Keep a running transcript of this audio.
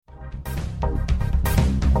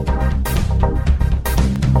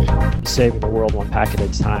Saving the world one packet at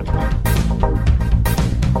a time.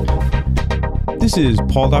 This is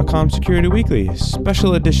Paul.com Security Weekly,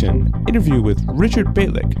 special edition interview with Richard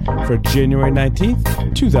Bejtlich for January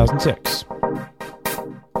 19th, 2006.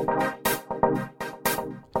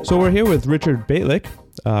 So we're here with Richard Bejtlich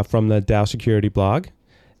from the Dow Security blog.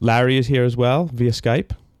 Larry is here as well via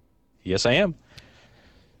Skype. Yes, I am.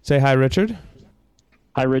 Say hi, Richard.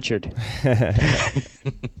 Hi, Richard.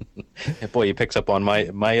 Boy, he picks up on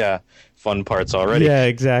my fun parts already. Yeah,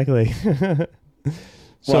 exactly.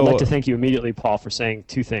 Well, I'd like to thank you immediately, Paul, for saying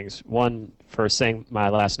two things. One, for saying my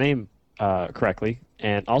last name correctly,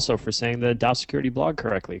 and also for saying the Dow Security blog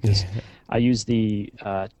correctly, because I use the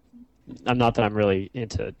I'm not that I'm really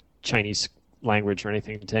into Chinese language or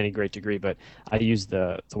anything to any great degree, but I use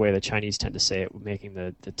the way the Chinese tend to say it, making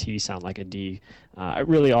the T sound like a D.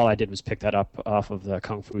 Really, all I did was pick that up off of the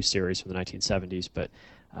Kung Fu series from the 1970s, but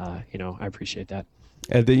I appreciate that.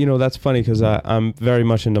 That's funny because I'm very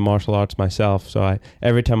much into martial arts myself, so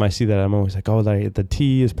every time I see that, I'm always like, oh, the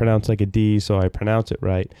T is pronounced like a D, so I pronounce it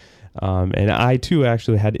right. And I, too,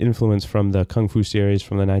 actually had influence from the Kung Fu series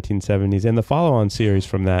from the 1970s and the follow-on series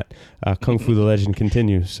from that, Kung Fu The Legend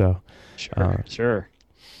Continues. So, Sure.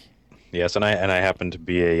 Yes, and I happen to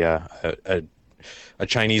be a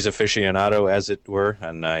Chinese aficionado, as it were,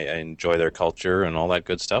 and I enjoy their culture and all that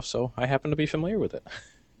good stuff, so I happen to be familiar with it.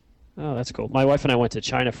 Oh, that's cool. My wife and I went to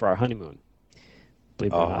China for our honeymoon.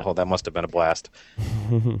 Believe it or not. Oh, that must have been a blast.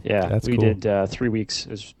 Yeah, that's we cool. did 3 weeks.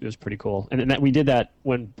 It was pretty cool. And we did that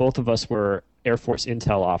when both of us were Air Force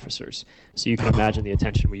intel officers. So you can imagine the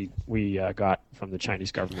attention we got from the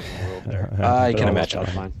Chinese government in the world there. I can But imagine.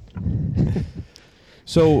 fine.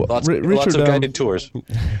 So Lots Richard, of guided tours.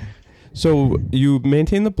 So you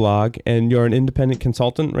maintain the blog, and you're an independent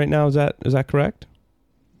consultant right now. Is that correct?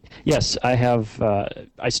 Yes, I have.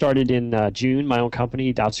 I started in June my own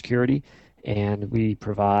company, Dow Security, and we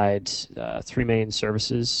provide three main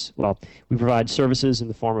services. Well, we provide services in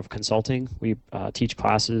the form of consulting. We teach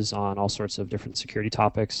classes on all sorts of different security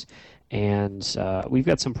topics, and we've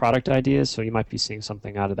got some product ideas, so you might be seeing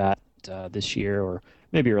something out of that this year or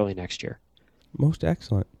maybe early next year. Most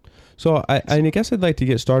excellent. So I guess I'd like to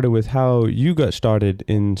get started with how you got started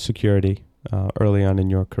in security early on in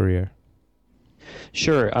your career.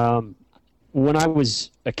 Sure. When I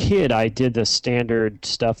was a kid, I did the standard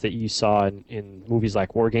stuff that you saw in movies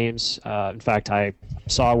like War Games. In fact, I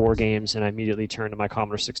saw War Games and I immediately turned to my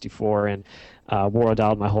Commodore 64 and war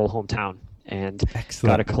dialed my whole hometown and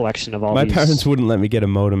Excellent. got a collection of all My these. parents wouldn't let me get a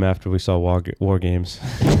modem after we saw War Games.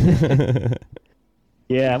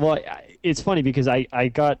 Yeah, well, it's funny because I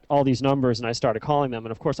got all these numbers and I started calling them,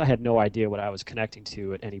 and of course I had no idea what I was connecting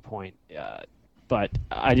to at any point. But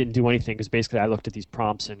I didn't do anything because basically I looked at these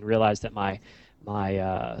prompts and realized that my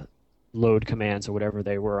load commands or whatever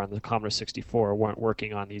they were on the Commodore 64 weren't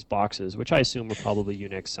working on these boxes, which I assume were probably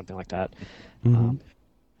Unix, something like that. Mm-hmm.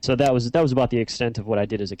 So that was about the extent of what I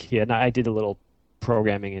did as a kid. And I did a little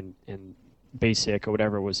programming in BASIC or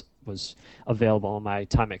whatever was available on my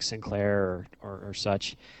Timex Sinclair or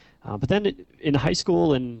such. But then in high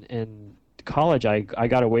school and college, I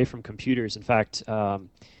got away from computers. In fact,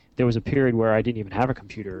 there was a period where I didn't even have a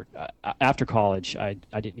computer. After college, I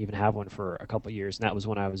didn't even have one for a couple of years, and that was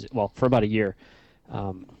when I was, for about a year.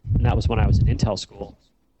 And that was when I was in Intel school.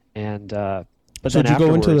 And but So then did you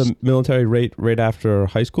go into afterwards- the military right after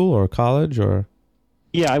high school or college or?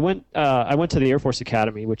 Yeah, I went to the Air Force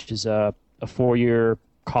Academy, which is a 4-year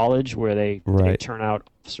college where they turn out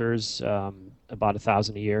officers, about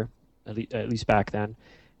 1,000 a year, at least back then.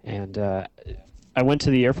 And I went to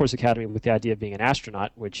the Air Force Academy with the idea of being an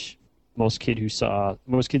astronaut, which most kids who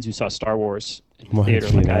saw Star Wars in the theater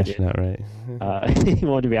like I did, right?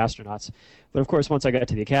 wanted to be astronauts. But of course, once I got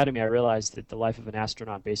to the academy, I realized that the life of an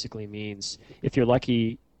astronaut basically means, if you're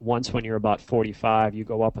lucky, once when you're about 45, you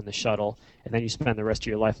go up in the shuttle, and then you spend the rest of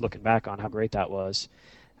your life looking back on how great that was.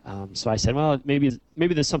 So I said, well, maybe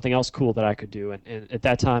there's something else cool that I could do. And at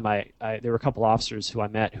that time, there were a couple officers who I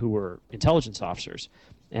met who were intelligence officers,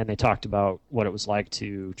 and they talked about what it was like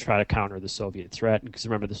to try to counter the Soviet threat. Because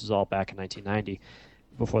remember, this was all back in 1990,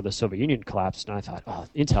 before the Soviet Union collapsed. And I thought, oh,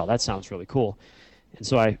 Intel, that sounds really cool. And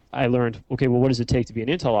so I learned, okay, well, what does it take to be an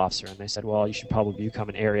Intel officer? And they said, well, you should probably become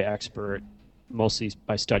an area expert, mostly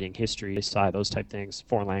by studying history, SCI, those type things,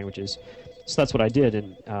 foreign languages. So that's what I did.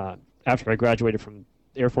 And after I graduated from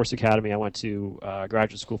Air Force Academy, I went to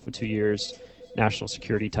graduate school for 2 years, national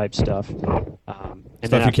security type stuff.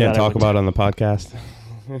 Stuff you can't talk about on the podcast.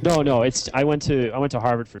 No. I went to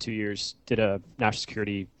Harvard for 2 years, did a national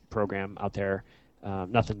security program out there.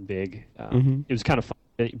 Nothing big. It was kind of fun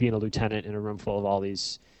being a lieutenant in a room full of all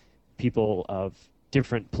these people of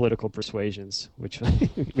different political persuasions, which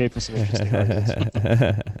made for some interesting arguments.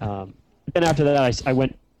 Then after that, I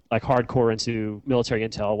went like hardcore into military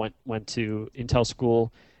intel. Went to intel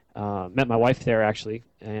school, met my wife there actually,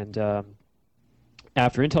 and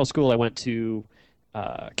after intel school, I went to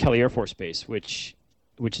Kelly Air Force Base, which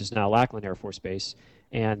is now Lackland Air Force Base,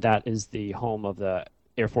 and that is the home of the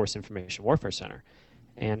Air Force Information Warfare Center.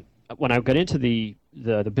 And when I got into the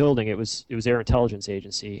building, it was Air Intelligence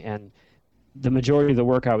Agency, and the majority of the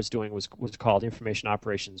work I was doing was called Information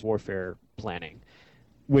Operations Warfare Planning,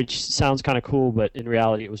 which sounds kind of cool, but in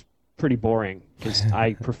reality it was pretty boring because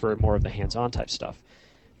I prefer more of the hands-on type stuff.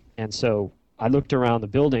 And so I looked around the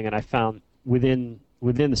building, and I found within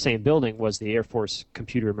the same building was the Air Force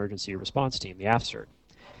Computer Emergency Response Team, the AFCERT.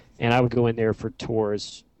 And I would go in there for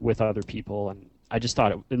tours with other people, and I just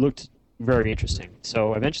thought it looked very interesting.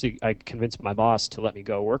 So eventually I convinced my boss to let me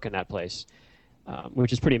go work in that place,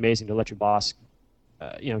 which is pretty amazing to let your boss,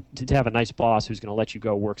 to have a nice boss who's going to let you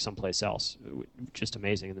go work someplace else. Just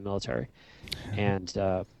amazing in the military. And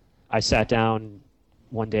I sat down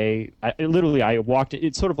one day. I walked.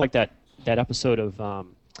 It's sort of like that episode of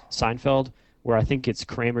Seinfeld where I think it's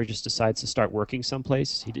Kramer just decides to start working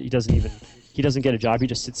someplace. He doesn't get a job. He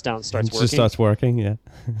just sits down and starts working. Just starts working, yeah.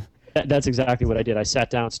 That's exactly what I did. I sat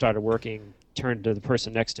down, started working, turned to the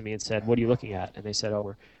person next to me and said, "What are you looking at?" And they said,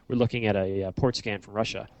 "Oh, we're looking at a port scan from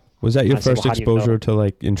Russia." Was that your first exposure to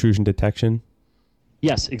like intrusion detection?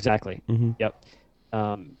 Yes, exactly. Mm-hmm. Yep.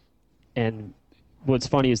 And what's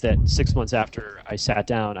funny is that 6 months after I sat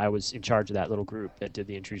down, I was in charge of that little group that did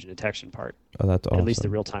the intrusion detection part. Oh, that's awesome. At least the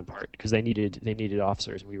real-time part, because they needed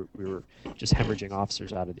officers, and we were just hemorrhaging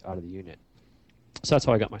officers out of the unit. So that's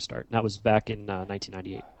how I got my start. And that was back in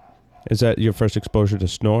 1998. Is that your first exposure to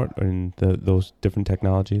Snort and those different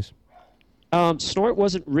technologies? Snort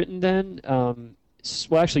wasn't written then.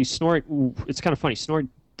 Well, actually, Snort, it's kind of funny. Snort,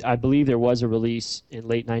 I believe there was a release in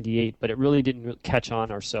late 98, but it really didn't catch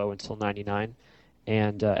on or so until 99.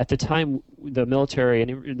 And at the time, the military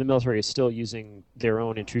is still using their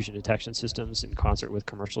own intrusion detection systems in concert with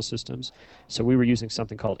commercial systems. So we were using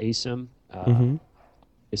something called ASIM,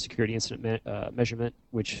 a security incident measurement,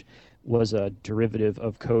 which was a derivative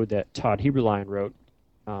of code that Todd Heberlein wrote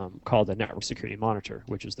called the Network Security Monitor,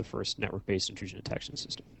 which is the first network-based intrusion detection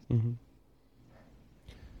system. Mm-hmm.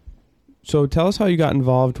 So tell us how you got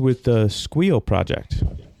involved with the Squeal project.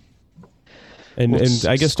 And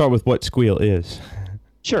I guess start with what Squeal is.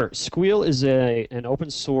 Sure. Squeal is an open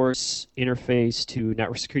source interface to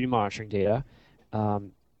network security monitoring data.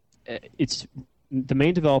 The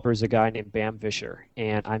main developer is a guy named Bam Vischer,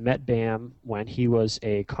 and I met Bam when he was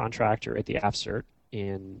a contractor at the AFCERT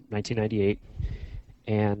in 1998,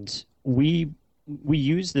 and we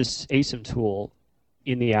used this ASIM tool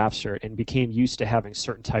in the AFCERT and became used to having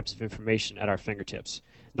certain types of information at our fingertips.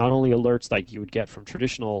 Not only alerts like you would get from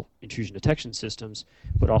traditional intrusion detection systems,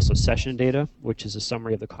 but also session data, which is a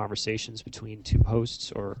summary of the conversations between two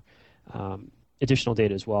hosts, or additional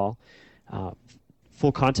data as well.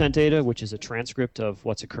 Full content data, which is a transcript of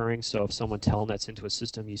what's occurring. So if someone telnets into a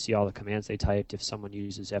system, you see all the commands they typed. If someone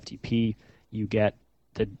uses FTP, you get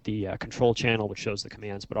the control channel, which shows the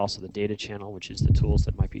commands, but also the data channel, which is the tools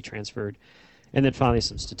that might be transferred. And then finally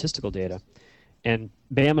some statistical data. And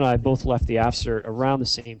Bam and I both left the AFCERT around the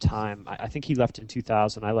same time. I think he left in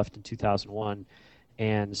 2000, I left in 2001.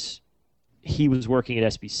 And he was working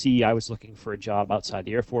at SBC. I was looking for a job outside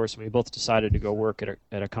the Air Force, and we both decided to go work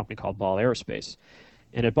at a company called Ball Aerospace.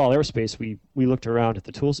 And at Ball Aerospace, we looked around at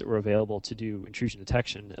the tools that were available to do intrusion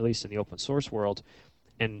detection, at least in the open source world.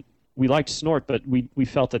 And we liked Snort, but we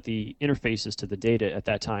felt that the interfaces to the data at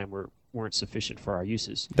that time weren't sufficient for our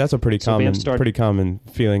uses. That's a pretty common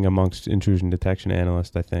feeling amongst intrusion detection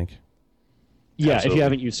analysts, I think. Yeah, Absolutely. If you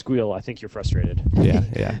haven't used Squeal, I think you're frustrated.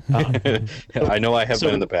 Yeah. I know I have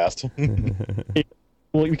been in the past.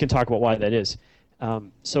 Well, we can talk about why that is.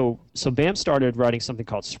 So BAM started writing something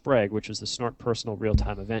called Sprague, which was the Snort Personal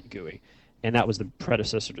Real-Time Event GUI, and that was the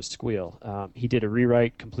predecessor to Squeal. He did a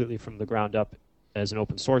rewrite completely from the ground up as an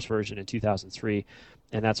open source version in 2003,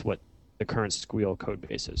 and that's what the current Squeal code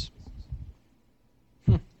base is.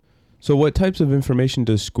 So what types of information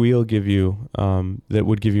does Squeal give you that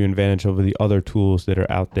would give you an advantage over the other tools that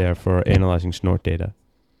are out there for analyzing Snort data?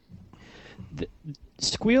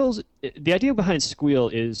 The idea behind Squeal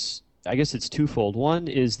is, I guess it's twofold. One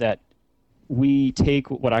is that we take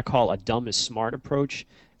what I call a dumb is smart approach,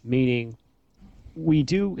 meaning we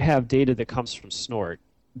do have data that comes from Snort,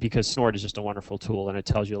 because Snort is just a wonderful tool and it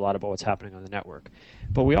tells you a lot about what's happening on the network.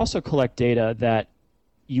 But we also collect data that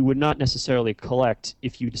you would not necessarily collect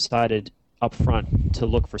if you decided up front to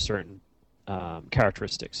look for certain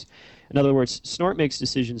characteristics. In other words, Snort makes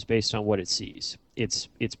decisions based on what it sees.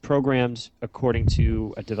 It's programmed according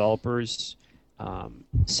to a developer's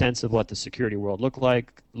sense of what the security world looks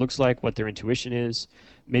like, what their intuition is,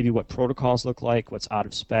 maybe what protocols look like, what's out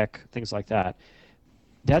of spec, things like that.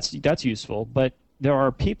 That's useful, but there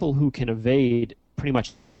are people who can evade pretty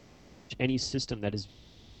much any system that has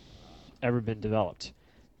ever been developed.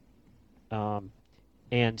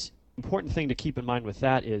 And important thing to keep in mind with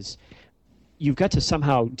that is you've got to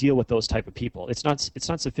somehow deal with those type of people. It's not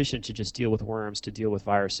sufficient to just deal with worms, to deal with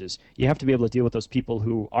viruses. You have to be able to deal with those people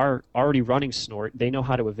who are already running Snort. They know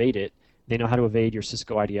how to evade it. They know how to evade your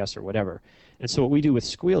Cisco IDS or whatever. And so what we do with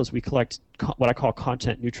Squeal is we collect what I call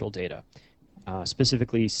content neutral data,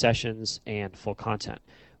 specifically sessions and full content.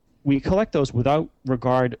 We collect those without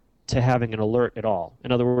regard to having an alert at all.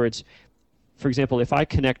 In other words, for example, if I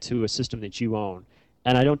connect to a system that you own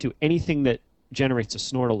and I don't do anything that generates a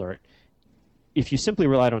Snort alert, if you simply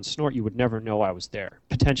relied on Snort, you would never know I was there,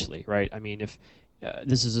 potentially, right? I mean, if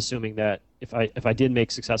this is assuming that if I did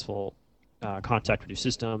make successful contact with your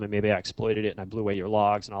system and maybe I exploited it and I blew away your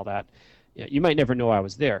logs and all that, you might never know I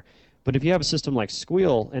was there. But if you have a system like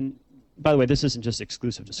Squeal, and by the way, this isn't just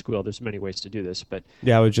exclusive to Squeal. There's many ways to do this, but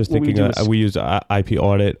yeah, I was just thinking we use IP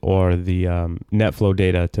audit or the NetFlow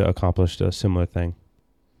data to accomplish a similar thing.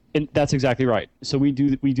 And that's exactly right. So we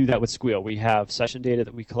do that with Squeal. We have session data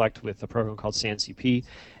that we collect with a program called SANCP.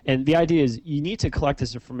 And the idea is you need to collect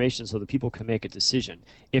this information so that people can make a decision.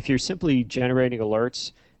 If you're simply generating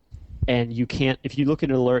alerts and if you look at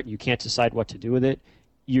an alert and you can't decide what to do with it,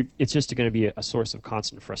 it's just going to be a source of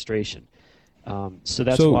constant frustration. So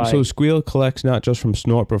that's why. So Squeal collects not just from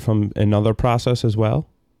Snort but from another process as well?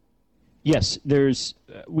 Yes.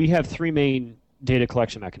 We have three main data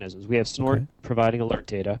collection mechanisms. We have Snort providing alert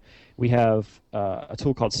data. We have a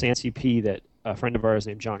tool called SANCP that a friend of ours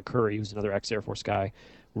named John Curry, who's another ex-Air Force guy,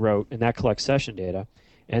 wrote, and that collects session data.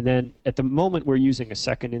 And then at the moment, we're using a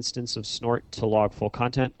second instance of Snort to log full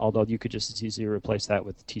content, although you could just as easily replace that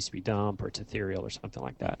with TCP dump or Ethereal or something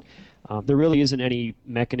like that. There really isn't any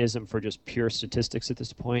mechanism for just pure statistics at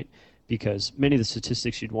this point, because many of the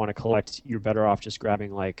statistics you'd want to collect, you're better off just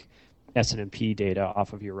grabbing like SNMP data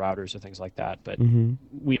off of your routers or things like that, but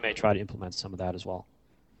we may try to implement some of that as well.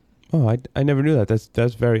 Oh, I never knew that.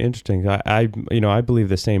 That's very interesting. I believe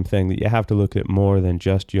the same thing, that you have to look at more than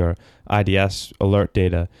just your IDS alert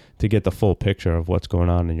data to get the full picture of what's going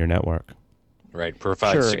on in your network. Right,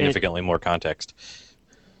 provide significantly more context.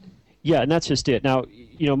 Yeah, and that's just it. Now,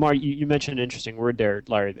 Marty, you mentioned an interesting word there,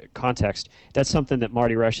 Larry, the context. That's something that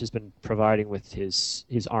Marty Rush has been providing with his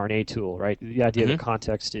RNA tool, right? The idea that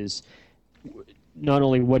context is not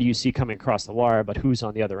only what do you see coming across the wire, but who's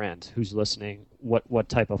on the other end, who's listening, what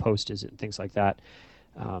type of host is it, and things like that.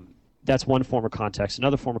 That's one form of context.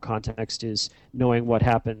 Another form of context is knowing what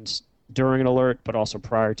happened during an alert, but also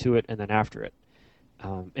prior to it and then after it.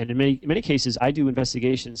 And in many cases, I do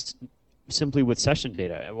investigations simply with session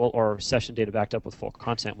data, or session data backed up with full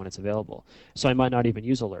content when it's available. So I might not even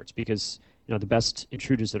use alerts because the best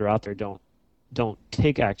intruders that are out there don't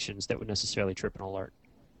take actions that would necessarily trip an alert.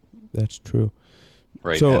 That's true.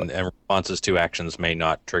 Right, so, and responses to actions may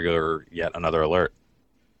not trigger yet another alert.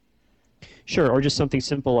 Sure, or just something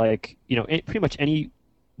simple like, pretty much any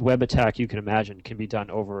web attack you can imagine can be done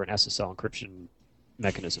over an SSL encryption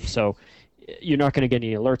mechanism. So you're not going to get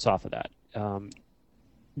any alerts off of that.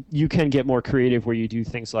 You can get more creative where you do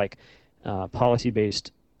things like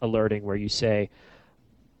policy-based alerting where you say,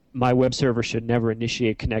 my web server should never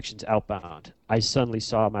initiate connections outbound. I suddenly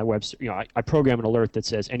saw my web, I program an alert that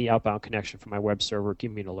says any outbound connection from my web server,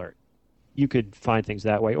 give me an alert. You could find things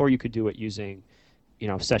that way, or you could do it using,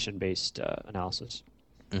 session-based analysis.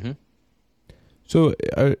 Mm-hmm. So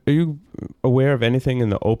are you aware of anything in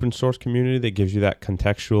the open source community that gives you that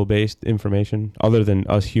contextual-based information, other than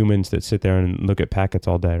us humans that sit there and look at packets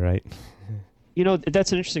all day, right?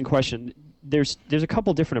 That's an interesting question. There's a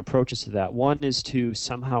couple different approaches to that. One is to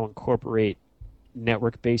somehow incorporate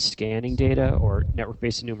network-based scanning data or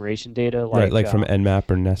network-based enumeration data. Like from Nmap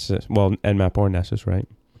or Nessus. Well, Nmap or Nessus, right?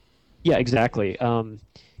 Yeah, exactly.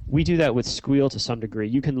 We do that with Squeal to some degree.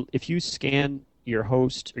 You can, if you scan your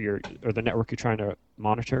host or the network you're trying to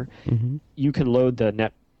monitor, you can load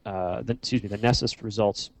the Nessus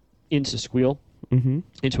results into Squeal,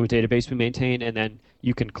 into a database we maintain, and then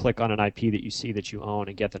you can click on an IP that you see that you own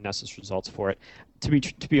and get the Nessus results for it.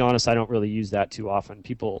 To be honest, I don't really use that too often.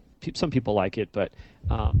 Some people like it, but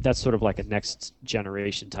that's sort of like a next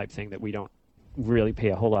generation type thing that we don't really pay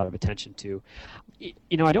a whole lot of attention to.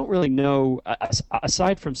 I don't really know,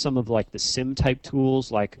 aside from some of like the SIM type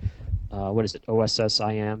tools like what is it,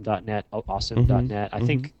 ossim.net, awesome.net. I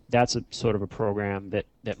think that's a sort of a program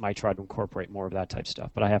that might try to incorporate more of that type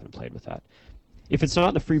stuff, but I haven't played with that. If it's not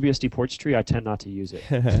in the FreeBSD ports tree, I tend not to use it.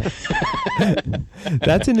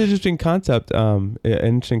 That's an interesting concept, an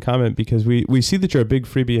interesting comment, because we see that you're a big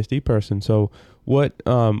FreeBSD person. So what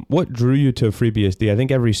drew you to FreeBSD? I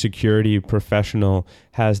think every security professional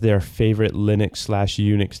has their favorite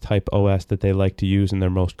Linux/Unix type OS that they like to use and they're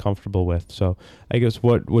most comfortable with. So I guess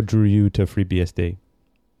what drew you to FreeBSD?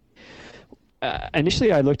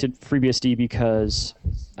 Initially, I looked at FreeBSD because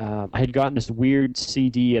I had gotten this weird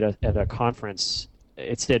CD at a conference.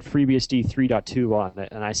 It said FreeBSD 3.2 on it,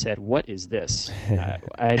 and I said, "What is this?" I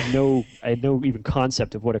had no even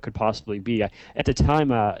concept of what it could possibly be. At the time,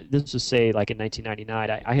 this was say like in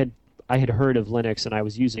 1999. I had heard of Linux, and I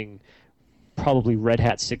was using probably Red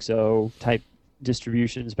Hat 6.0 type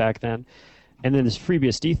distributions back then. And then this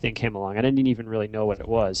FreeBSD thing came along. I didn't even really know what it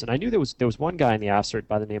was. And I knew there was one guy in the AppCert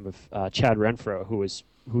by the name of Chad Renfro who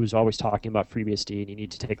was always talking about FreeBSD, and you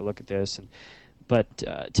need to take a look at this. But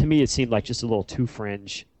to me, it seemed like just a little too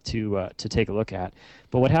fringe to take a look at.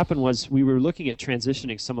 But what happened was we were looking at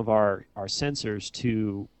transitioning some of our sensors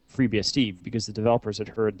to FreeBSD because the developers had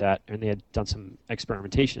heard that, and they had done some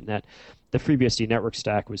experimentation, that the FreeBSD network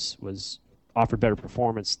stack was offered better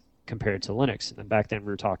performance compared to Linux. And back then we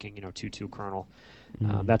were talking, 2.2 kernel,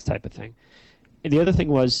 that type of thing. And the other thing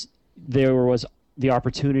was there was the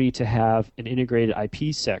opportunity to have an integrated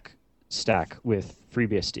IPsec stack with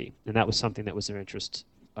FreeBSD, and that was something that was of interest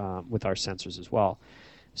with our sensors as well.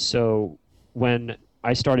 So when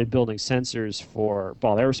I started building sensors for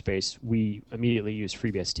Ball Aerospace, we immediately used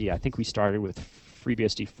FreeBSD. I think we started with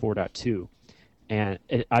FreeBSD 4.2, and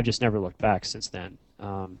I've just never looked back since then.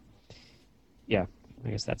 Yeah, I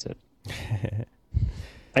guess that's it.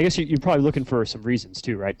 I guess you're probably looking for some reasons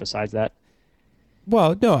too, right? Besides that.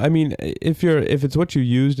 Well, no, I mean, if it's what you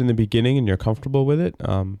used in the beginning and you're comfortable with it,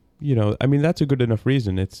 I mean, that's a good enough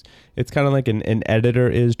reason. It's kind of like an editor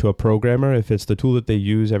is to a programmer. If it's the tool that they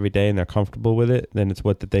use every day and they're comfortable with it, then it's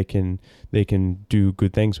what that they can do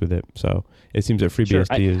good things with it. So it seems that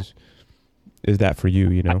FreeBSD is that for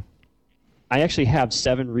you, I actually have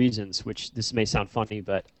 7 reasons, which this may sound funny,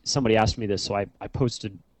 but somebody asked me this, so I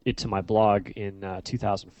posted it to my blog in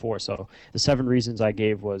 2004. So the 7 reasons I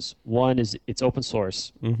gave was, one is it's open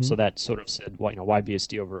source, so that sort of said, why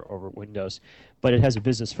BSD over Windows, but it has a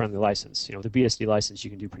business-friendly license. The BSD license, you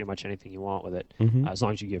can do pretty much anything you want with it, as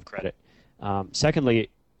long as you give credit. Secondly,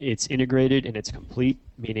 it's integrated and it's complete,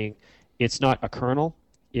 meaning it's not a kernel.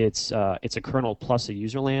 It's a kernel plus a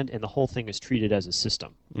userland, and the whole thing is treated as a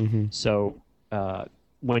system. So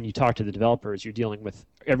when you talk to the developers,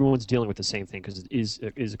 everyone's dealing with the same thing because it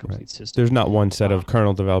is a complete system. There's not one set of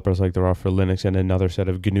kernel developers like there are for Linux and another set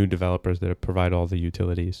of GNU developers that provide all the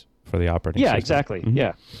utilities for the operating system. Yeah, exactly.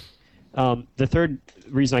 Yeah. The third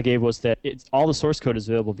reason I gave was that all the source code is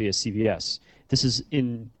available via CVS. This is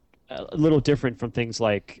a little different from things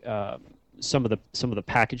like some of the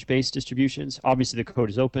package-based distributions. Obviously, the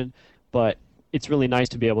code is open, but it's really nice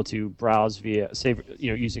to be able to browse via, say,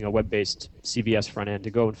 using a web-based CVS front end to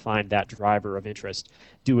go and find that driver of interest,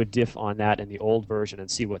 do a diff on that in the old version, and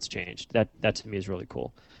see what's changed. That to me is really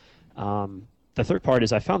cool. The third part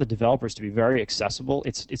is I found the developers to be very accessible.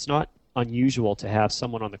 It's not unusual to have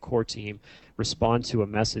someone on the core team respond to a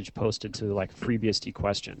message posted to like FreeBSD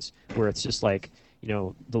questions, where it's just like,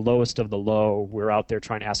 the lowest of the low, we're out there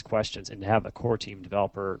trying to ask questions, and to have a core team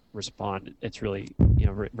developer respond, it's really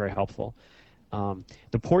very, very helpful.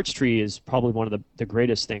 The ports tree is probably one of the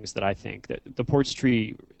greatest things that I think. That the ports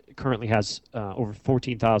tree currently has over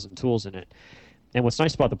 14,000 tools in it. And what's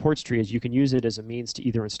nice about the ports tree is you can use it as a means to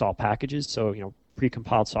either install packages, so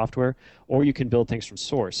pre-compiled software, or you can build things from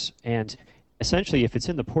source. And essentially, if it's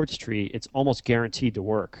in the ports tree, it's almost guaranteed to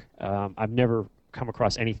work. I've never come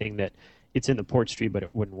across anything that it's in the ports tree but it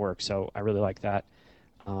wouldn't work, so I really like that.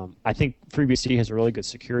 I think FreeBSD has a really good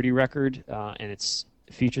security record, and its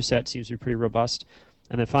feature set seems to be pretty robust.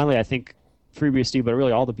 And then finally, I think FreeBSD, but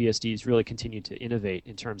really all the BSDs, really continue to innovate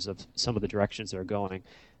in terms of some of the directions they're going,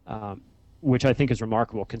 which I think is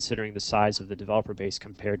remarkable considering the size of the developer base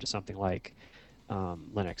compared to something like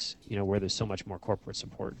Linux, where there's so much more corporate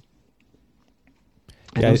support.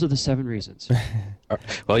 And those are the 7 reasons.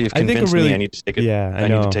 Well, you've convinced me. I need to take I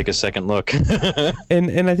need to take a second look.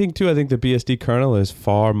 and I think the BSD kernel is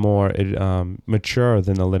far more mature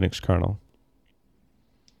than the Linux kernel.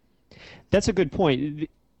 That's a good point.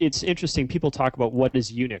 It's interesting. People talk about what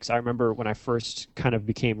is Unix. I remember when I first kind of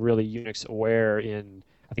became really Unix aware in,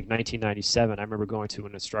 I think, 1997. I remember going to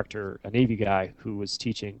an instructor, a Navy guy who was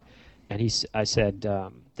teaching, and I said,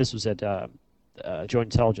 this was at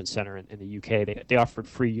Joint Intelligence Center in the UK. They offered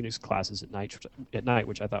free Unix classes at night,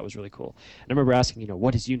 which I thought was really cool. And I remember asking,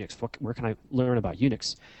 what is Unix? Where can I learn about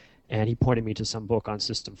Unix? And he pointed me to some book on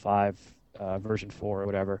System 5, version 4 or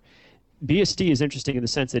whatever. BSD is interesting in the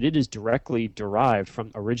sense that it is directly derived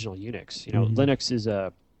from original Unix. Linux is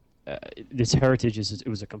its heritage it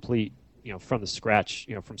was a complete, from scratch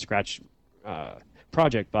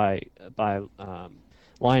project by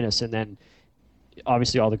Linus, and then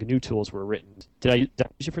obviously all the GNU tools were written. Did I use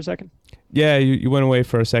you for a second? Yeah, you went away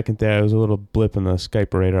for a second there. There was a little blip in the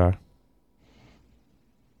Skype radar.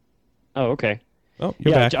 Oh, okay. Oh,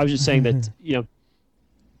 you're back. I was just saying that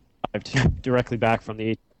directly back from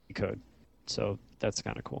the AT code, so that's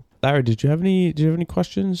kind of cool. Larry, did you have any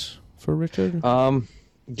questions for Richard?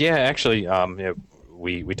 Yeah, actually,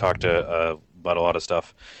 we talked about a lot of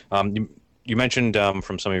stuff. You mentioned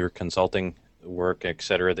from some of your consulting work, et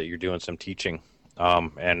cetera, that you're doing some teaching.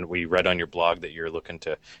 And we read on your blog that you're looking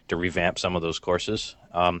to revamp some of those courses.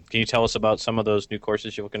 Can you tell us about some of those new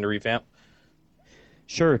courses you're looking to revamp?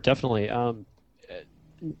 Sure, definitely.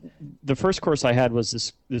 The first course I had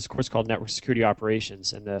was this course called Network Security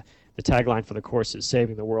Operations, and the tagline for the course is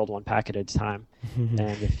 "Saving the World One Packet at a Time."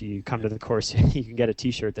 And if you come to the course, you can get a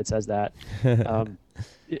T-shirt that says that.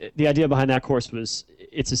 The idea behind that course was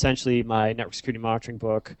it's essentially my network security monitoring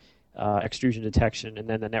book, extrusion detection, and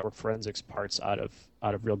then the network forensics parts out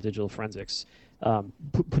of Real Digital Forensics,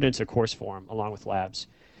 put into course form along with labs.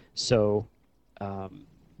 So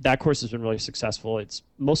that course has been really successful. It's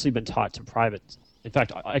mostly been taught to private. In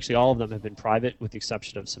fact, actually all of them have been private with the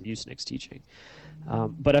exception of some Usenix teaching.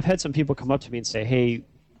 But I've had some people come up to me and say, hey,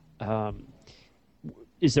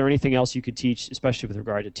 is there anything else you could teach, especially with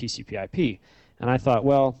regard to TCP/IP? And I thought,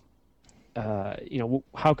 well,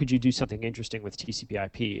 how could you do something interesting with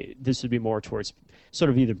TCP/IP? This would be more towards sort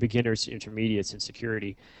of either beginners to intermediates in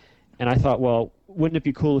security. And I thought, well, wouldn't it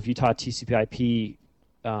be cool if you taught TCP/IP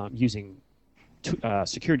using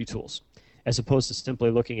security tools, as opposed to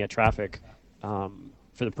simply looking at traffic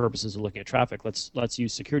for the purposes of looking at traffic? Let's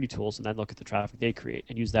use security tools and then look at the traffic they create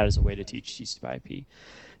and use that as a way to teach TCP/IP.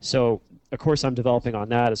 So a course I'm developing on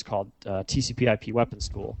that is called TCP/IP Weapons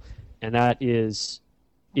School, and that is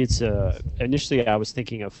initially I was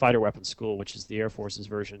thinking of Fighter Weapons School, which is the Air Force's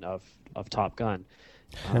version of Top Gun.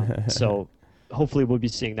 So hopefully we'll be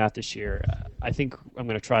seeing that this year. I think I'm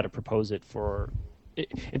going to try to propose it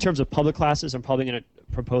in terms of public classes. I'm probably going to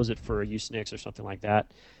propose it for Usenix or something like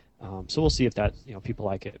that. So we'll see if that people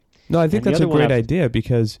like it. No, I think that's a great idea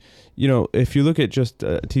because if you look at just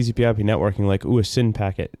TCP/IP networking, like a SYN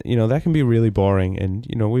packet, that can be really boring, and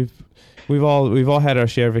we've all had our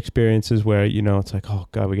share of experiences where it's like, oh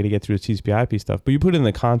god, we got to get through the TCP/IP stuff. But you put it in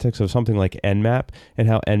the context of something like Nmap and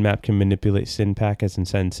how Nmap can manipulate SYN packets and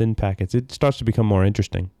send SYN packets, it starts to become more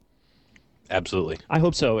interesting. Absolutely. I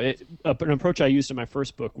hope so. An approach I used in my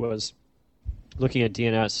first book was looking at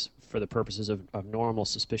DNS for the purposes of normal,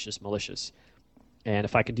 suspicious, malicious. And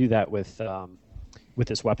if I can do that with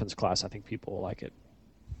this weapons class, I think people will like it.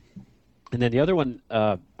 And then the other one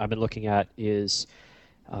I've been looking at is,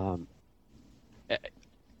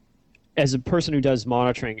 as a person who does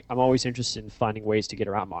monitoring, I'm always interested in finding ways to get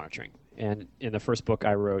around monitoring. And in the first book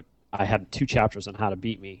I wrote, I had 2 chapters on how to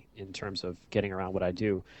beat me in terms of getting around what I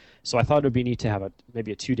do. So I thought it would be neat to have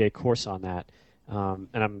maybe a 2-day course on that. And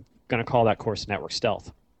I'm going to call that course Network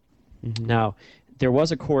Stealth. Mm-hmm. Now, there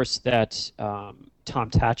was a course that Tom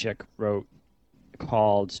Tachik wrote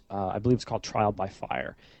called, I believe it's called Trial by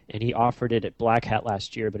Fire. And he offered it at Black Hat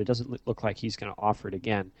last year, but it doesn't look like he's going to offer it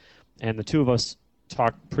again. And the two of us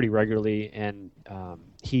talk pretty regularly, and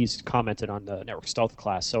he's commented on the Network Stealth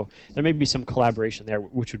class. So there may be some collaboration there,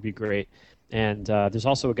 which would be great. And there's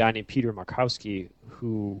also a guy named Peter Markowski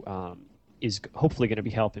who is hopefully going to be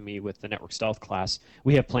helping me with the Network Stealth class.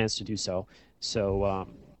 We have plans to do so. So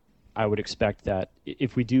I would expect that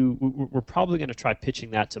if we do, we're probably going to try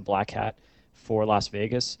pitching that to Black Hat for Las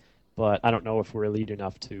Vegas. But I don't know if we're elite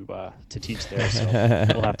enough to teach there, so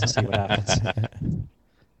we'll have to see what happens.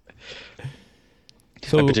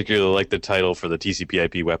 So, I particularly like the title for the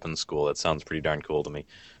TCP/IP Weapons School. That sounds pretty darn cool to me.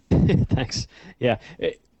 Thanks. Yeah.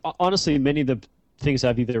 Honestly, many of the things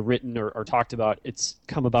I've either written or talked about, it's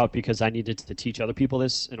come about because I needed to teach other people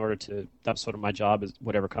this in order to, that's sort of my job as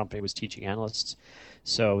whatever company was teaching analysts.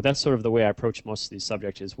 So that's sort of the way I approach most of these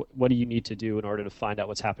subjects is what do you need to do in order to find out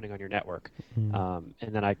what's happening on your network? Mm-hmm.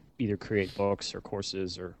 And then I either create books or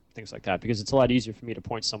courses or things like that because it's a lot easier for me to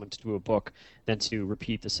point someone to a book than to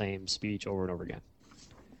repeat the same speech over and over again.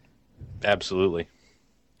 Absolutely.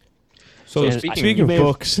 So speaking of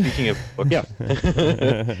books, yeah.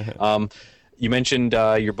 You mentioned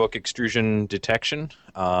your book, Extrusion Detection.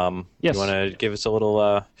 Yes. You want to give us a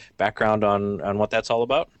little background on what that's all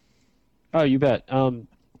about? Oh, you bet.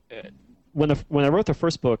 When I wrote the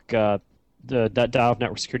first book, that Tao of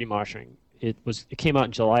Network Security Monitoring, it came out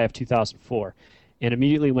in July of 2004, and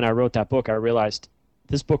immediately when I wrote that book, I realized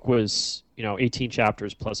this book was 18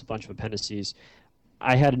 chapters plus a bunch of appendices.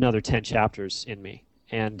 I had another 10 chapters in me.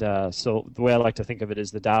 And so the way I like to think of it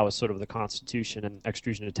is the Tao is sort of the Constitution and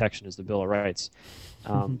extrusion detection is the Bill of Rights.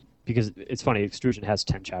 Because it's funny, extrusion has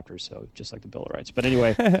 10 chapters, so just like the Bill of Rights. But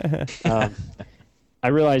anyway, I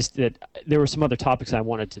realized that there were some other topics I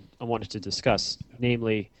wanted to discuss,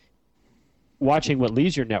 namely watching what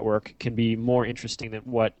leaves your network can be more interesting than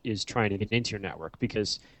what is trying to get into your network.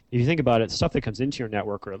 Because if you think about it, stuff that comes into your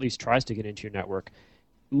network or at least tries to get into your network,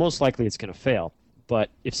 most likely it's going to fail. But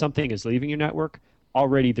if something is leaving your network,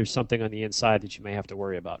 already there's something on the inside that you may have to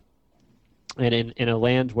worry about. And in a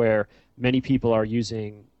land where many people are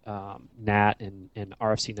using NAT and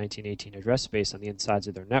RFC 1918 address space on the insides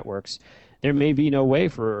of their networks, there may be no way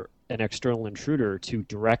for an external intruder to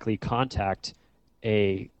directly contact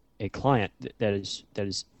a client that is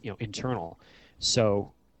internal.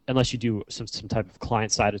 So unless you do some type of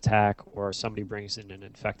client-side attack or somebody brings in an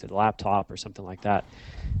infected laptop or something like that.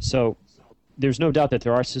 So there's no doubt that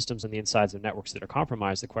there are systems on the insides of networks that are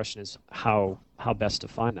compromised. The question is how best to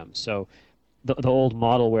find them. So the old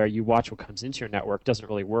model where you watch what comes into your network doesn't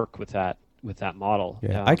really work with that model.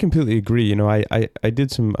 Yeah, I completely agree. I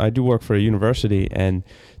do work for a university, and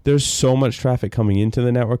there's so much traffic coming into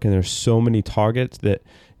the network, and there's so many targets that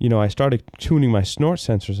I started tuning my snort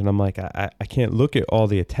sensors, and I'm like, I can't look at all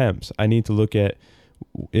the attempts. I need to look at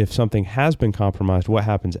if something has been compromised, what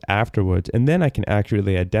happens afterwards, and then I can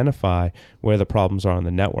accurately identify where the problems are on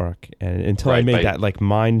the network. And until I made that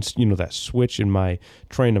that switch in my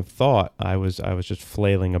train of thought, I was just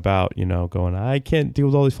flailing about, going, I can't deal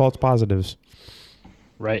with all these false positives.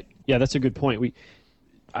 Right. Yeah, that's a good point.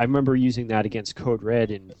 I remember using that against Code Red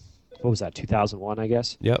in 2001, I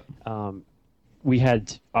guess. Yep. We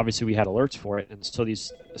had alerts for it, and so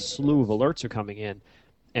these slew of alerts are coming in.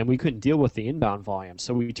 And we couldn't deal with the inbound volume,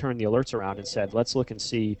 so we turned the alerts around and said, let's look and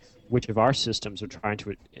see which of our systems are trying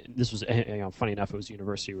to. This was, funny enough, it was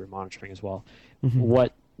university we were monitoring as well. Mm-hmm.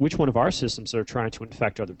 Which one of our systems are trying to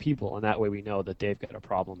infect other people, and that way we know that they've got a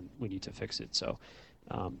problem and we need to fix it. So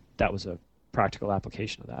that was a practical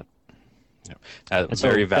application of that. Yeah.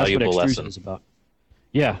 Very valuable lesson. Is about.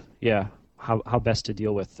 Yeah. How best to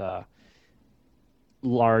deal with.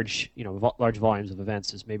 Large volumes of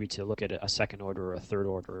events is maybe to look at a second order or a third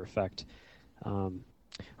order effect. Along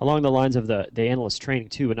the lines of the analyst training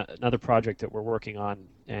too, another project that we're working on,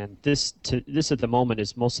 and this at the moment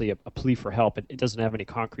is mostly a plea for help. It doesn't have any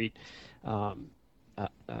concrete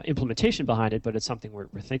implementation behind it, but it's something we're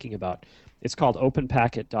thinking about. It's called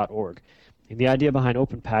openpacket.org. And the idea behind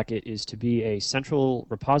OpenPacket is to be a central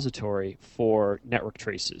repository for network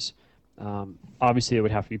traces. Obviously, it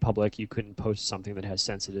would have to be public. You couldn't post something that has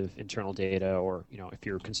sensitive internal data, or if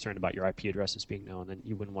you're concerned about your IP addresses being known, then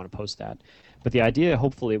you wouldn't want to post that. But the idea,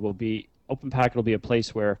 hopefully, will be OpenPacket will be a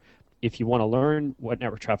place where, if you want to learn what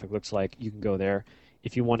network traffic looks like, you can go there.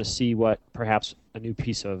 If you want to see what perhaps a new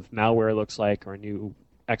piece of malware looks like or a new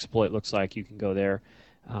exploit looks like, you can go there.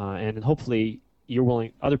 And hopefully,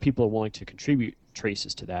 other people are willing to contribute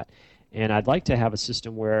traces to that. And I'd like to have a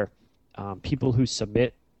system where people who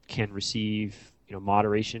submit can receive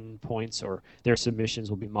moderation points, or their submissions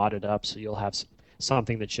will be modded up, so you'll have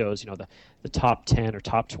something that shows the top 10 or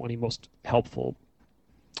top 20 most helpful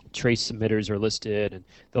trace submitters are listed, and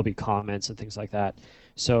there'll be comments and things like that.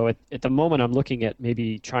 So at the moment I'm looking at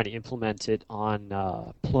maybe trying to implement it on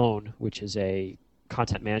Plone, which is a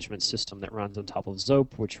content management system that runs on top of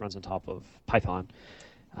Zope, which runs on top of Python.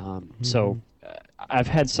 So I've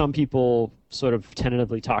had some people sort of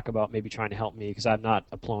tentatively talk about maybe trying to help me, because I'm not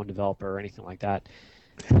a Plone developer or anything like that.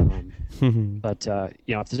 But if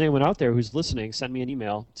there's anyone out there who's listening, send me an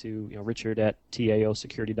email to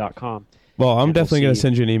richard@taosecurity.com. Well, I'm definitely going to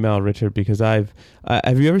send you an email, Richard, because have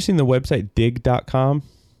you ever seen the website digg.com?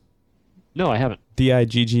 No, I haven't.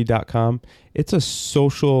 digg.com. It's a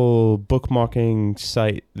social bookmarking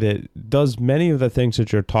site that does many of the things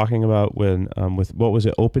that you're talking about with what was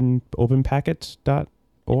it,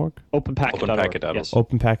 openpackets.org? Openpacket.org. Yes.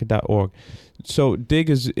 Openpacket.org. So Digg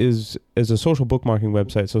is a social bookmarking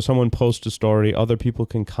website. So someone posts a story, other people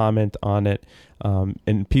can comment on it,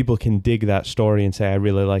 and people can dig that story and say, I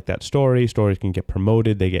really like that story. Stories can get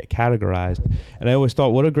promoted, they get categorized. And I always thought,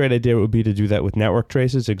 what a great idea it would be to do that with network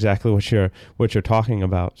traces, exactly what you're talking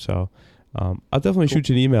about. So I'll definitely shoot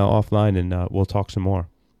you an email offline, and we'll talk some more.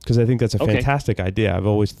 Because I think that's a Okay. fantastic idea. I've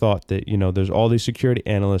always thought that, there's all these security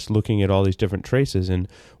analysts looking at all these different traces. And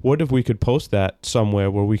what if we could post that somewhere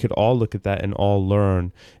where we could all look at that and all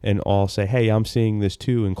learn and all say, hey, I'm seeing this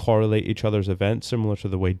too, and correlate each other's events similar to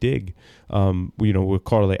the way Dig, we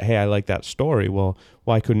correlate, hey, I like that story. Well,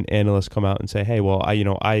 why couldn't analysts come out and say, hey, well,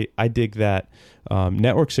 I dig that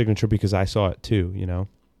network signature because I saw it too,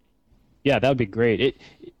 Yeah, that would be great.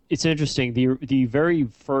 It's interesting. The very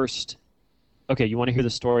first. Okay, you want to hear the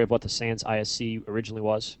story of what the SANS ISC originally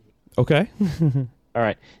was? Okay. All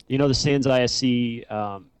right. The SANS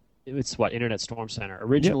ISC, it's what, Internet Storm Center.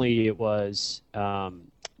 Originally it was, and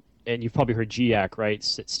you've probably heard GIAC,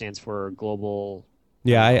 right? It stands for Global...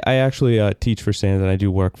 Yeah, I actually teach for SANS, and I do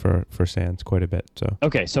work for SANS quite a bit. So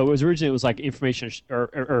Okay, so it was like information,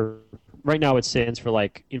 or right now it stands for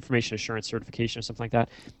like Information Assurance Certification or something like that.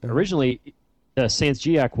 Originally, the SANS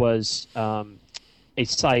GIAC was a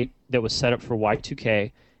site that was set up for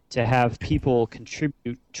Y2K to have people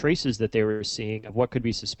contribute traces that they were seeing of what could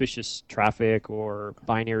be suspicious traffic or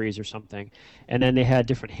binaries or something. And then they had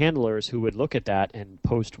different handlers who would look at that and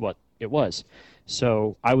post what it was.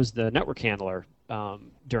 So I was the network handler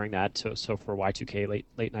during that, so for Y2K, late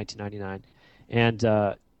 1999.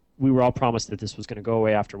 And we were all promised that this was going to go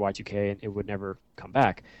away after Y2K and it would never come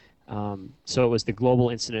back. So it was the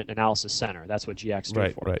Global Incident Analysis Center. That's what GIAC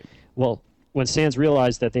stood for. Right. Well, when SANS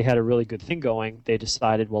realized that they had a really good thing going, they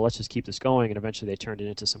decided, well, let's just keep this going, and eventually they turned it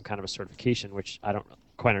into some kind of a certification, which I don't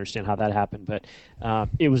quite understand how that happened. But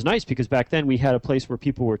it was nice because back then we had a place where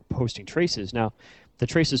people were posting traces. Now, the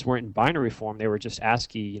traces weren't in binary form; they were just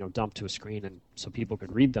ASCII, dumped to a screen, and so people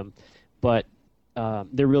could read them. But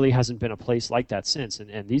there really hasn't been a place like that since.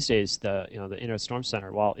 And these days, the Internet Storm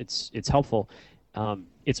Center, while it's helpful,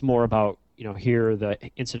 it's more about here the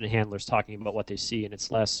incident handlers talking about what they see, and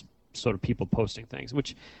it's less sort of people posting things,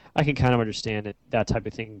 which I can kind of understand that type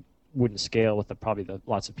of thing wouldn't scale with probably the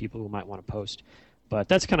lots of people who might want to post. But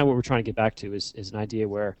that's kind of what we're trying to get back to is an idea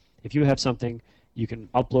where if you have something, you can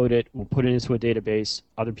upload it, we'll put it into a database,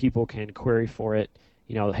 other people can query for it,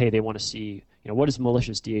 hey, they want to see, what does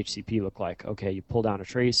malicious DHCP look like? Okay, you pull down a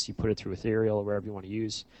trace, you put it through Ethereal or wherever you want to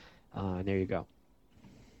use, and there you go.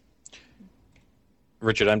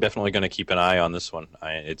 Richard, I'm definitely going to keep an eye on this one.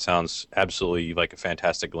 It sounds absolutely like a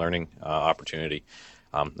fantastic learning opportunity,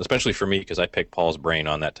 especially for me because I pick Paul's brain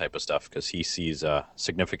on that type of stuff because he sees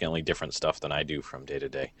significantly different stuff than I do from day to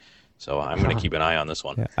day. So I'm going to keep an eye on this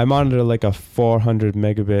one. Yeah, I monitor like a 400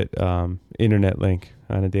 megabit internet link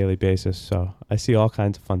on a daily basis, so I see all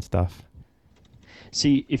kinds of fun stuff.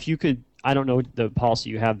 See, if you could, I don't know the policy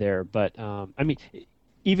you have there, but I mean,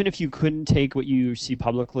 even if you couldn't take what you see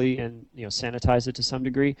publicly and sanitize it to some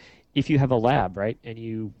degree, if you have a lab, right, and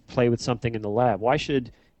you play with something in the lab, why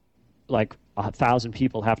should like 1,000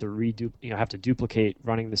 people have to duplicate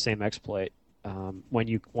running the same exploit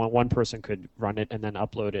when one person could run it and then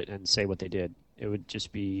upload it and say what they did? It would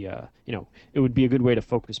just be it would be a good way to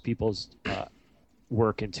focus people's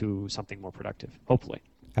work into something more productive. Hopefully.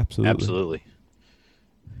 Absolutely.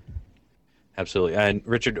 And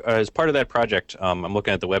Richard, as part of that project, I'm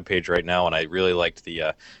looking at the webpage right now, and I really liked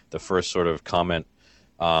the first sort of comment.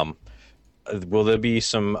 Will there be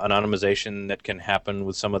some anonymization that can happen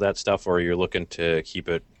with some of that stuff, or you're looking to keep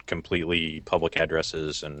it completely public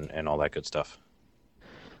addresses and all that good stuff?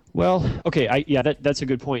 Well, okay, that's a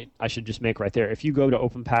good point I should just make right there. If you go to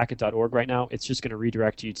openpacket.org right now, it's just going to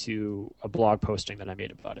redirect you to a blog posting that I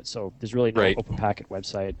made about it. So there's really no OpenPacket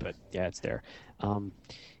website, but yeah, it's there.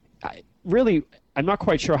 I'm not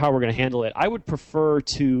quite sure how we're going to handle it. I would prefer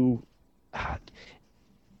to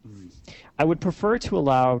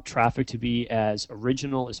allow traffic to be as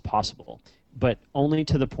original as possible, but only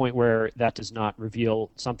to the point where that does not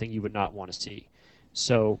reveal something you would not want to see.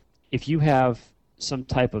 So if you have some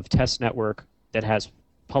type of test network that has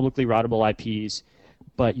publicly routable IPs,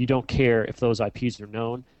 but you don't care if those IPs are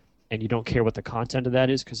known, and you don't care what the content of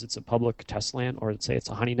that is because it's a public test LAN, or let's say it's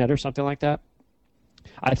a HoneyNet or something like that,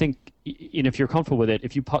 I think, and if you're comfortable with it,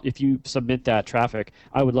 if you submit that traffic,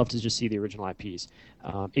 I would love to just see the original IPs.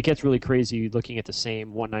 It gets really crazy looking at the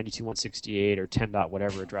same 192.168 or 10.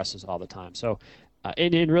 Whatever addresses all the time. So,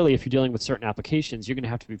 and really, if you're dealing with certain applications, you're going to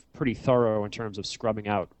have to be pretty thorough in terms of scrubbing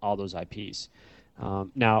out all those IPs.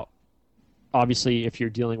 Now, obviously, if you're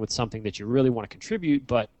dealing with something that you really want to contribute,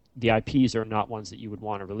 but the IPs are not ones that you would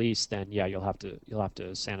want to release, then yeah, you'll have to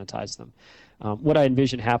sanitize them. What I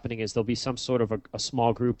envision happening is there'll be some sort of a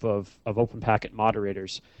small group of OpenPacket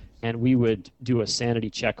moderators, and we would do a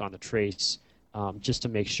sanity check on the trace just to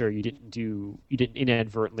make sure you didn't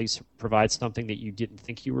inadvertently provide something that you didn't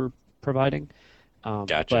think you were providing.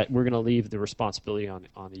 Gotcha. But we're going to leave the responsibility on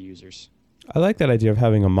the users. I like that idea of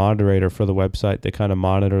having a moderator for the website that kind of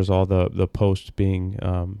monitors all the posts being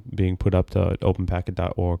put up to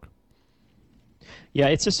openpacket.org. Yeah,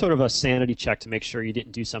 it's just sort of a sanity check to make sure you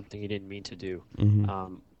didn't do something you didn't mean to do.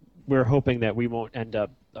 Mm-hmm. We're hoping that we won't end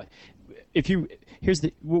up. What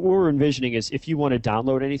we're envisioning is if you want to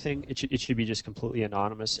download anything, it should be just completely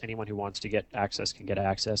anonymous. Anyone who wants to get access can get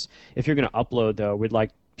access. If you're going to upload, though, we'd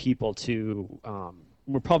like people to.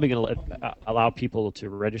 We're probably going to allow people to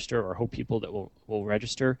register, or hope people that will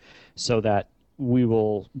register, so that we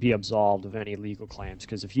will be absolved of any legal claims.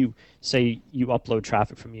 Because if you say you upload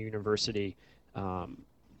traffic from your university,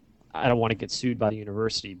 I don't want to get sued by the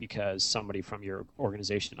university because somebody from your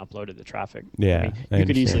organization uploaded the traffic. Yeah, you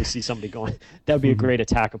could easily see somebody going. That would be a great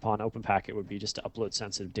attack upon OpenPacket. Would be just to upload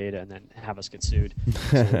sensitive data and then have us get sued.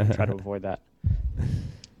 So we try to avoid that.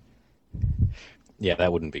 Yeah,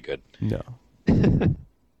 that wouldn't be good. No.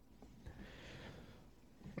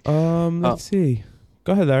 Let's see.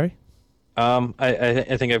 Go ahead, Larry.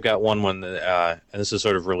 I think I've got one that, and this is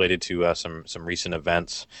sort of related to some recent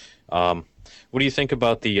events. What do you think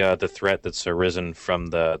about the threat that's arisen from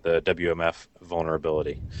the WMF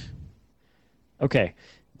vulnerability? Okay,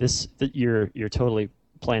 you're totally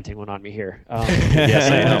planting one on me here. Yes,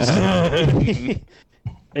 I know.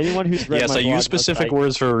 Anyone who's read yes, my I blog use specific knows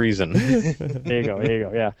words for a reason. There you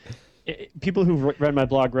go. Yeah. People who've read my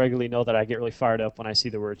blog regularly know that I get really fired up when I see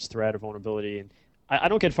the words threat or vulnerability, and I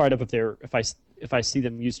don't get fired up if I see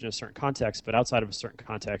them used in a certain context, but outside of a certain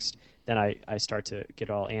context, then I start to get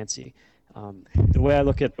all antsy. The way I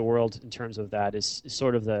look at the world in terms of that is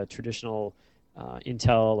sort of the traditional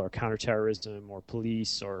intel or counterterrorism or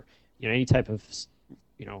police or any type of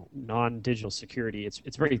non-digital security.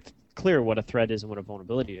 It's very clear what a threat is and what a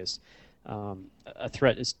vulnerability is. A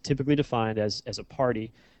threat is typically defined as a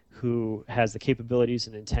party who has the capabilities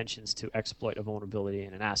and intentions to exploit a vulnerability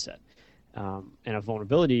in an asset. And a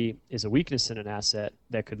vulnerability is a weakness in an asset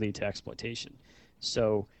that could lead to exploitation.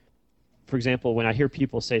 So, for example, when I hear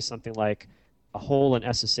people say something like a hole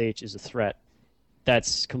in SSH is a threat,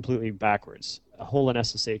 that's completely backwards. A hole in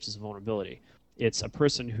SSH is a vulnerability. It's a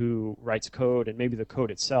person who writes code, and maybe the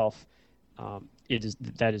code itself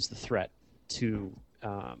that is the threat to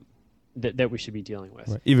that we should be dealing with.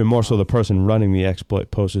 Right. Even more so, the person running the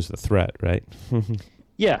exploit poses the threat, right?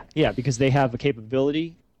 Yeah, because they have a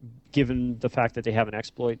capability, given the fact that they have an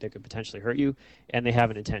exploit that could potentially hurt you, and they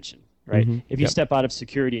have an intention, right? Mm-hmm. If you step out of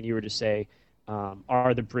security and you were to say,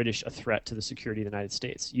 are the British a threat to the security of the United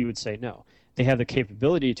States? You would say no. They have the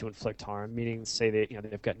capability to inflict harm, meaning say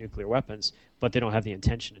they've got nuclear weapons, but they don't have the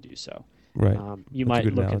intention to do so. Right. You might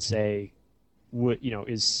look and say,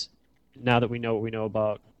 is now that we know what we know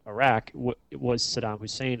about Iraq, was Saddam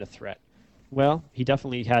Hussein a threat? Well, he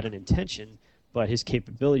definitely had an intention, but his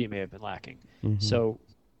capability may have been lacking. Mm-hmm. So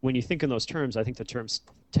when you think in those terms, I think the terms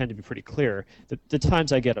tend to be pretty clear. The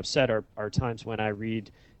times I get upset are times when I read,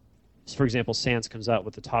 for example, SANS comes out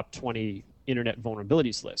with the top 20 internet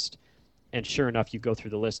vulnerabilities list. And sure enough, you go through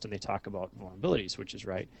the list and they talk about vulnerabilities, which is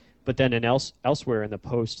right. But then elsewhere in the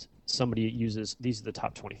post, somebody uses, these are the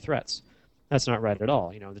top 20 threats. That's not right at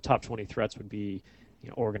all. The top 20 threats would be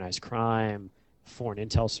organized crime, foreign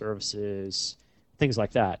intel services, things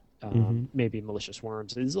like that. Maybe malicious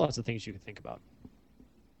worms. There's lots of things you can think about.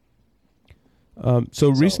 So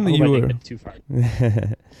recently you were too far.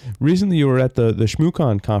 recently you were at the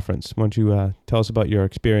ShmooCon conference. Why don't you tell us about your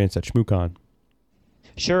experience at ShmooCon?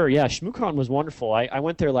 Sure. Yeah, ShmooCon was wonderful. I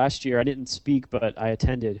went there last year. I didn't speak, but I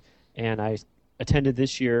attended, and I attended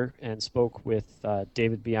this year and spoke with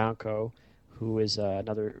David Bianco, who is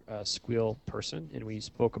another Squeal person, and we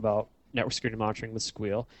spoke about network security monitoring with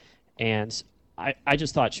Squeal. And I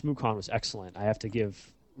just thought ShmooCon was excellent. I have to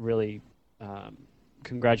give really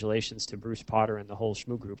congratulations to Bruce Potter and the whole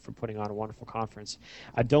Shmoo group for putting on a wonderful conference.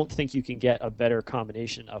 I don't think you can get a better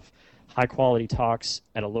combination of high-quality talks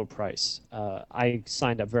at a low price. I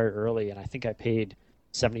signed up very early, and I think I paid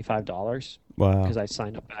 $75. Wow. Because I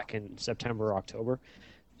signed up back in September or October.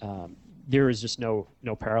 There is just no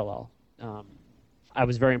parallel. I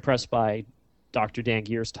was very impressed by Dr. Dan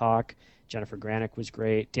Geer's talk. Jennifer Granick was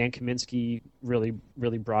great. Dan Kaminsky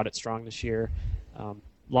really brought it strong this year.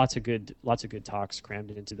 Lots of good talks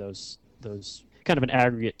crammed into those kind of an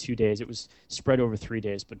aggregate 2 days. It was spread over 3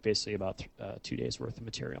 days, but basically about 2 days worth of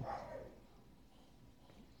material.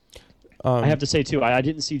 I have to say too, I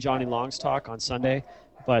didn't see Johnny Long's talk on Sunday,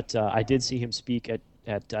 but I did see him speak at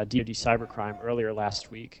DoD Cybercrime earlier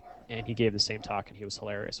last week, and he gave the same talk, and he was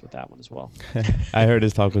hilarious with that one as well. I heard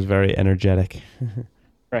his talk was very energetic.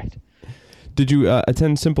 Right. Did you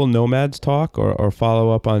attend Simple Nomad's talk or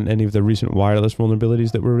follow up on any of the recent wireless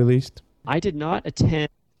vulnerabilities that were released? I did not attend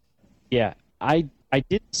Yeah, I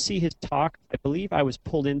did see his talk. I believe I was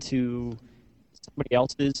pulled into somebody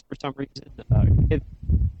else's for some reason. It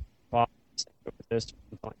over this or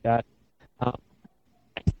something like that. I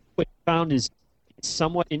think what I found is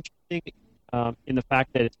somewhat interesting in the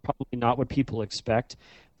fact that it's probably not what people expect,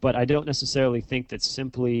 but I don't necessarily think that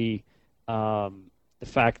simply the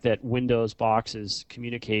fact that Windows boxes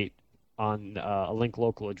communicate on a link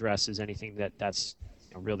local address is anything that's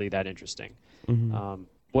really that interesting. Mm-hmm.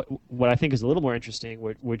 What I think is a little more interesting,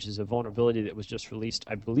 which is a vulnerability that was just released,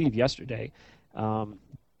 I believe, yesterday.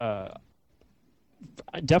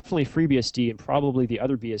 Definitely FreeBSD and probably the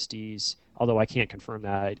other BSDs, although I can't confirm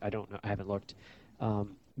that. I don't know. I haven't looked.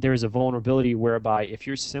 There is a vulnerability whereby if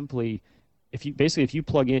you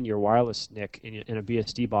plug in your wireless NIC in a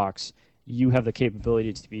BSD box, you have the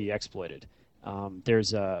capability to be exploited.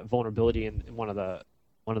 There's a vulnerability in one of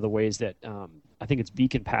the ways that I think it's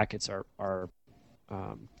beacon packets are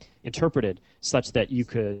interpreted such that you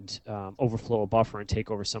could overflow a buffer and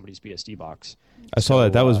take over somebody's BSD box. I saw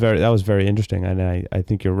that. That was very interesting, and I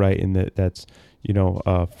think you're right in that's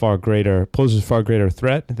poses far greater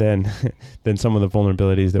threat than than some of the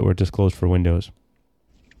vulnerabilities that were disclosed for Windows.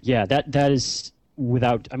 Yeah, that is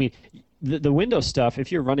without. I mean, the Windows stuff.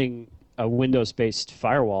 If you're running a Windows-based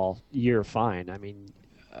firewall, you're fine. I mean.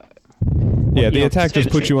 The attack just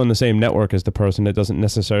puts you on the same network as the person. It doesn't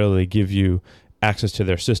necessarily give you access to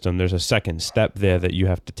their system. There's a second step there that you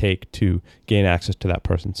have to take to gain access to that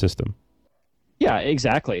person's system. Yeah,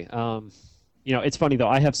 exactly. It's funny though.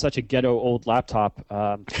 I have such a ghetto old laptop.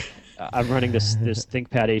 I'm running this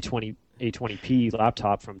ThinkPad A20p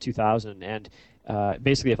laptop from 2000, and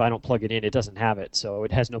basically, if I don't plug it in, it doesn't have it. So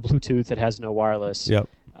it has no Bluetooth. It has no wireless. Yep.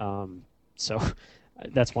 So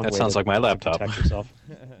that's one way. That sounds like my laptop. Protect yourself.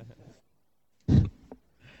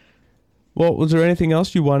 Well, was there anything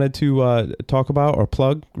else you wanted to talk about or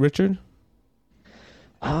plug, Richard?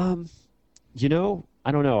 I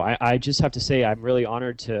don't know. I just have to say I'm really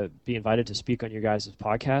honored to be invited to speak on your guys'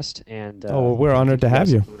 podcast. And we're honored to have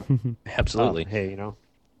you. Absolutely. Hey,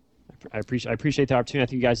 I appreciate the opportunity. I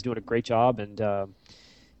think you guys are doing a great job, and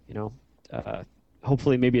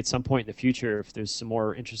hopefully, maybe at some point in the future, if there's some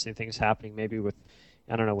more interesting things happening, maybe with,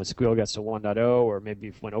 I don't know, when Squeal gets to 1.0, or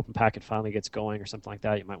maybe when OpenPacket finally gets going or something like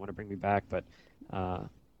that, you might want to bring me back. But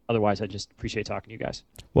otherwise, I just appreciate talking to you guys.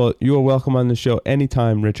 Well, you are welcome on the show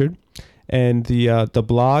anytime, Richard. And the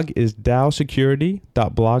blog is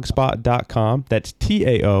daosecurity.blogspot.com. That's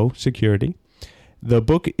TAO security. The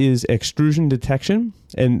book is Extrusion Detection,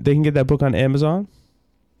 and they can get that book on Amazon.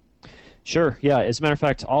 Sure. Yeah. As a matter of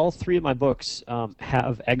fact, all three of my books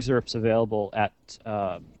have excerpts available at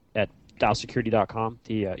daosecurity.com,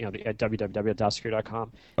 at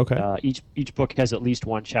www.daosecurity.com. Okay. Each book has at least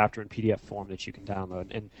one chapter in PDF form that you can download.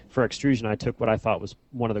 And for Extrusion, I took what I thought was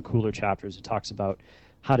one of the cooler chapters. It talks about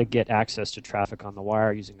how to get access to traffic on the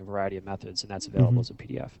wire using a variety of methods, and that's available as a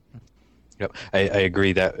PDF. Yep, I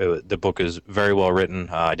agree that the book is very well written.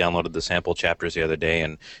 I downloaded the sample chapters the other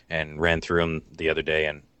day and ran through them the other day,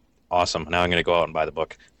 and awesome. Now I'm going to go out and buy the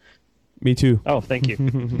book. Me too. Oh, thank you.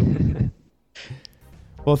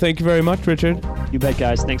 Well, thank you very much, Richard. You bet,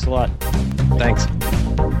 guys. Thanks a lot. Thanks.